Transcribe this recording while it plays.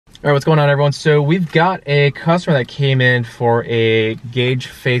Alright, what's going on, everyone? So we've got a customer that came in for a gauge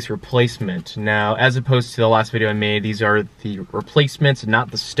face replacement. Now, as opposed to the last video I made, these are the replacements,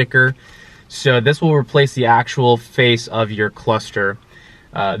 not the sticker. So this will replace the actual face of your cluster,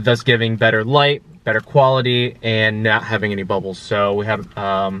 thus giving better light, better quality, and not having any bubbles. So we have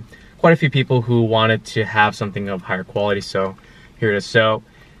quite a few people who wanted to have something of higher quality, so here it is. So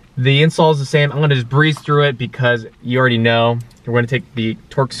the install is the same. I'm going to just breeze through it because you already know. We're going to take the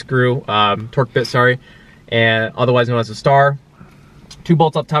torque bit, and otherwise known as a star. 2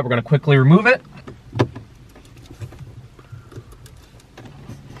 bolts up top. We're going to quickly remove it.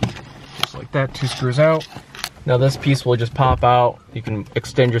 Just like that, 2 screws out. Now this piece will just pop out. You can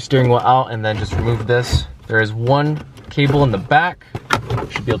extend your steering wheel out and then just remove this. There is 1 cable in the back. You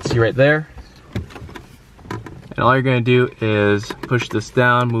should be able to see right there. And all you're going to do is push this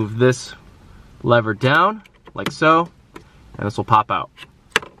down, move this lever down, like so, and this will pop out.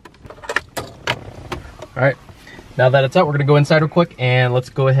 Alright, now that it's out, we're going to go inside real quick and let's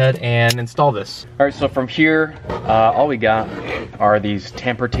go ahead and install this. Alright, so from here, all we got are these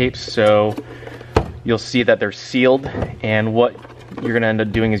tamper tapes. So you'll see that they're sealed, and what you're going to end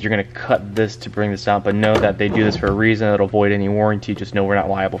up doing is you're going to cut this to bring this out, but know that they do this for a reason. It'll avoid any warranty. Just know we're not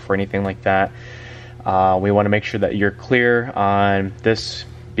liable for anything like that. We want to make sure that you're clear on this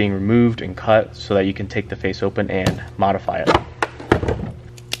being removed and cut so that you can take the face open and modify it.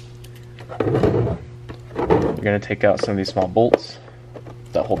 You're going to take out some of these small bolts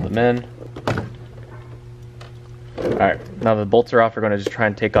that hold them in. Alright, now the bolts are off, we're going to just try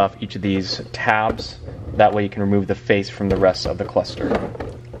and take off each of these tabs. That way you can remove the face from the rest of the cluster.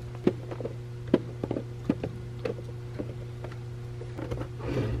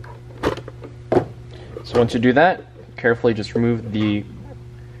 So once you do that, carefully just remove the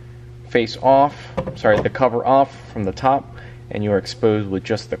face off, the cover off from the top, and you are exposed with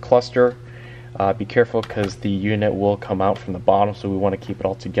just the cluster. Be careful because the unit will come out from the bottom, so we want to keep it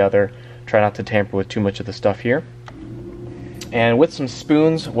all together. Try not to tamper with too much of the stuff here. And with some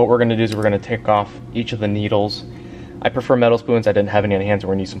spoons, what we're going to do is we're going to take off each of the needles. I prefer metal spoons. I didn't have any on hand, so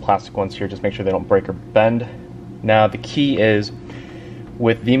we're going to use some plastic ones here. Just make sure they don't break or bend. Now the key is,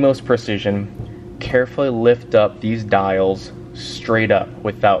 with the most precision, carefully lift up these dials straight up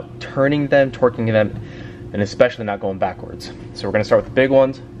without turning them, torquing them, and especially not going backwards. So we're going to start with the big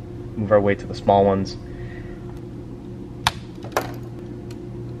ones, move our way to the small ones.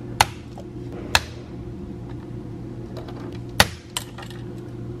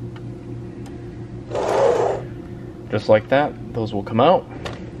 Just like that, those will come out.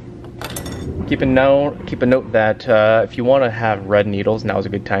 Keep a note that if you want to have red needles, now is a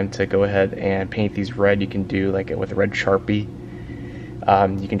good time to go ahead and paint these red. You can do like it with a red Sharpie.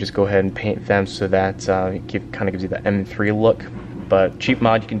 You can just go ahead and paint them so that it kind of gives you the M3 look. But cheap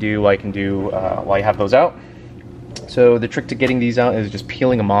mod you can do while you have those out. So the trick to getting these out is just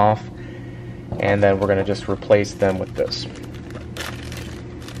peeling them off, and then we're going to just replace them with this,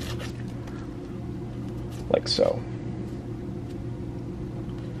 like so.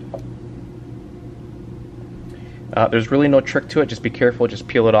 There's really no trick to it. Just be careful, just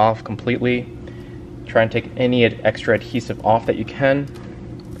peel it off completely. Try and take any extra adhesive off that you can,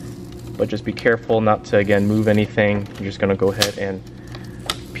 but just be careful not to, again, move anything. You're just going to go ahead and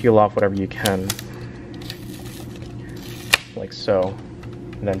peel off whatever you can, like so,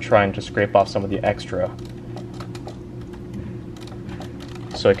 and then try and just scrape off some of the extra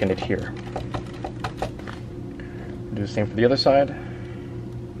so it can adhere. Do the same for the other side.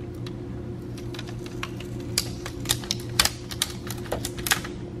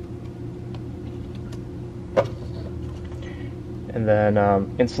 And then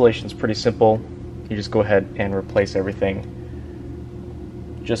installation is pretty simple. You just go ahead and replace everything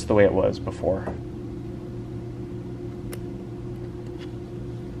just the way it was before.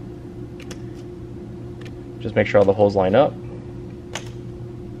 Just make sure all the holes line up, and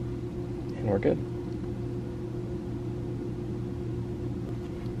we're good.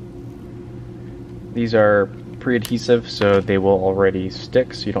 These are pre-adhesive, so they will already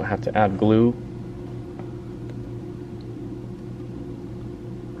stick, so you don't have to add glue.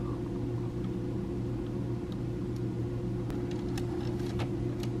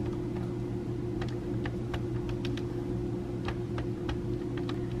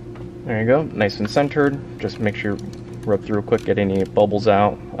 There you go, nice and centered. Just make sure you rub through quick, get any bubbles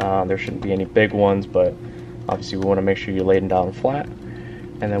out. There shouldn't be any big ones, but obviously we want to make sure you lay them down flat.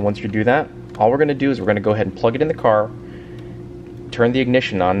 And then once you do that, all we're going to do is we're going to go ahead and plug it in the car, turn the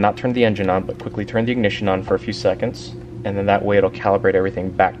ignition on, not turn the engine on, but quickly turn the ignition on for a few seconds, and then that way it'll calibrate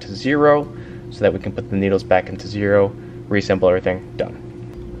everything back to 0 so that we can put the needles back into 0, reassemble everything, done.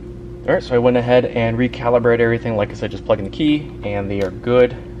 Alright, so I went ahead and recalibrated everything. Like I said, just plug in the key and they are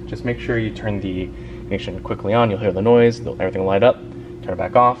good. Just make sure you turn the ignition quickly on. You'll hear the noise, everything will light up. Turn it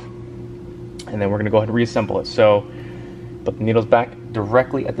back off. And then we're going to go ahead and reassemble it. So put the needles back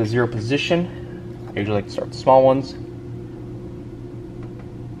directly at the 0 position. I usually like to start with the small ones.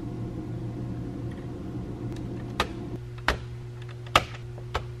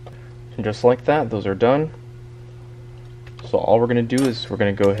 And just like that, those are done. So all we're going to do is we're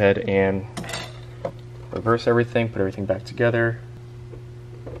going to go ahead and reverse everything, put everything back together.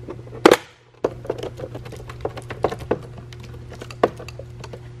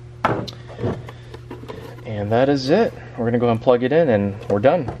 And that is it. We're going to go ahead and plug it in and we're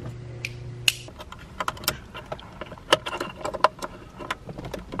done.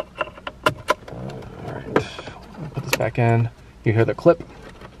 Alright, put this back in. You hear the clip.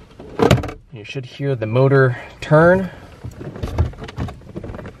 You should hear the motor turn.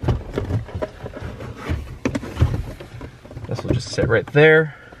 This will just sit right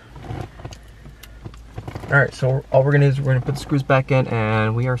there. Alright, so all we're going to do is we're going to put the screws back in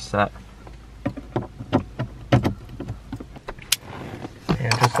and we are set.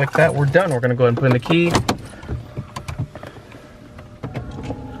 And just like that, we're done. We're going to go ahead and put in the key.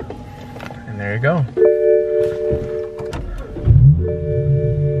 And there you go.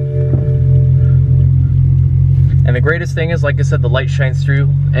 And the greatest thing is, like I said, the light shines through.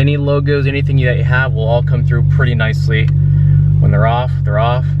 Any logos, anything that you have will all come through pretty nicely. When they're off, they're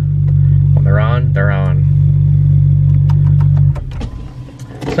off. When they're on, they're on.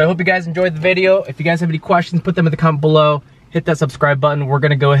 So I hope you guys enjoyed the video. If you guys have any questions, put them in the comment below. Hit that subscribe button. We're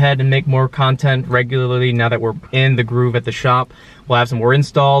gonna go ahead and make more content regularly now that we're in the groove at the shop. We'll have some more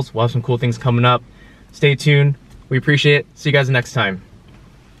installs. We'll have some cool things coming up. Stay tuned. We appreciate it. See you guys next time.